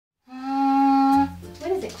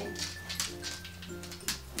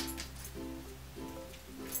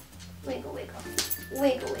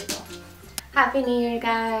Happy New Year,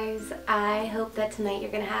 guys! I hope that tonight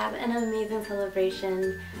you're going to have an amazing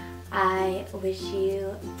celebration. I wish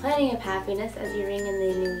you plenty of happiness as you ring in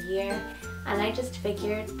the new year. And I just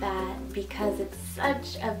figured that because it's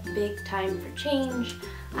such a big time for change,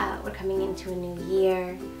 we're coming into a new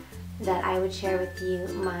year, that I would share with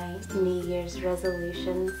you my New Year's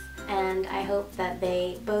resolutions. And I hope that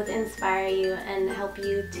they both inspire you and help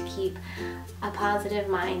you to keep a positive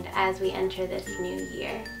mind as we enter this new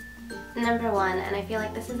year. Number one, and I feel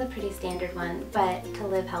like this is a pretty standard one, but to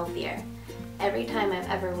live healthier. Every time I've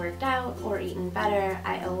ever worked out or eaten better,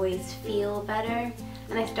 I always feel better.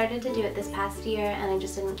 And I started to do it this past year and I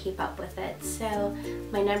just didn't keep up with it. So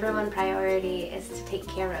my number one priority is to take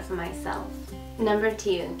care of myself. Number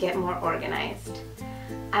two, get more organized.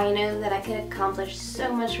 I know that I could accomplish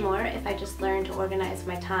so much more if I just learned to organize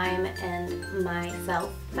my time and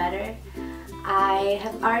myself better. I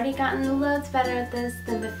have already gotten loads better at this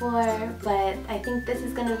than before, but I think this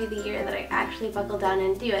is going to be the year that I actually buckle down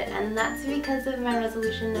and do it, and that's because of my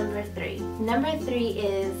resolution number three. Number three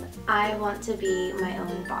is I want to be my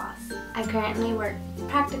own boss. I currently work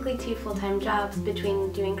practically 2 full-time jobs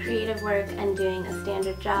between doing creative work and doing a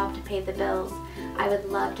standard job to pay the bills. I would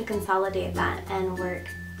love to consolidate that and work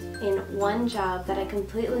in one job that I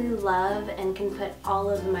completely love and can put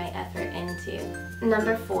all of my effort into.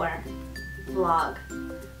 Number four, vlog.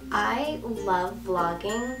 I love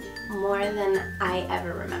vlogging more than I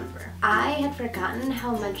ever remember. I had forgotten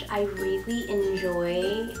how much I really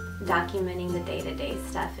enjoy documenting the day-to-day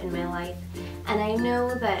stuff in my life, and I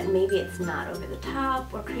know that maybe it's not over the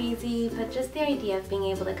top or crazy, but just the idea of being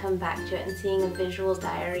able to come back to it and seeing a visual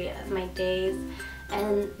diary of my days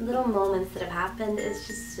and little moments that have happened is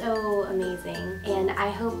just so amazing. And I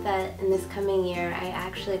hope that in this coming year I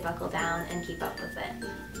actually buckle down and keep up with it.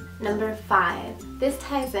 Number five. This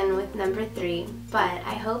ties in with number three, but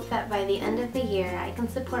I hope that by the end of the year I can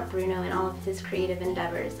support Bruno in all of his creative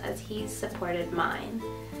endeavors as he's supported mine.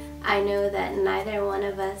 I know that neither one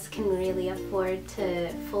of us can really afford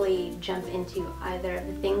to fully jump into either of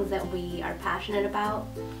the things that we are passionate about,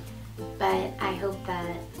 but I hope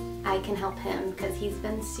that I can help him because he's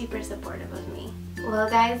been super supportive of me. Well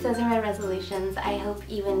guys, those are my resolutions. I hope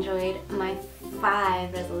you enjoyed my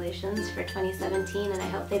 5 resolutions for 2017, and I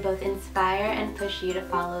hope they both inspire and push you to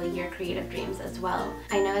follow your creative dreams as well.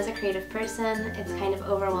 I know as a creative person it's kind of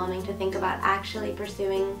overwhelming to think about actually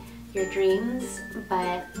pursuing your dreams,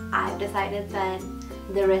 but I've decided that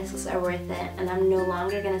the risks are worth it, and I'm no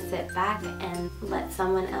longer going to sit back and let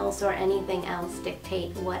someone else or anything else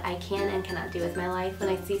dictate what I can and cannot do with my life when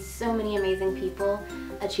I see so many amazing people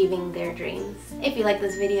achieving their dreams. If you like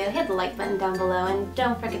this video, hit the like button down below and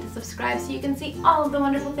don't forget to subscribe so you can see all of the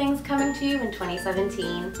wonderful things coming to you in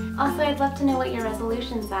 2017. Also, I'd love to know what your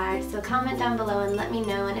resolutions are, so comment down below and let me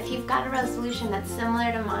know, and if you've got a resolution that's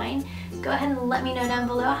similar to mine, go ahead and let me know down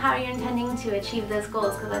below how you're intending to achieve those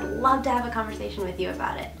goals, because I'd love to have a conversation with you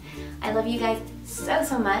about it. I love you guys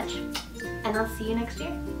so much, and I'll see you next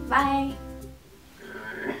year. Bye!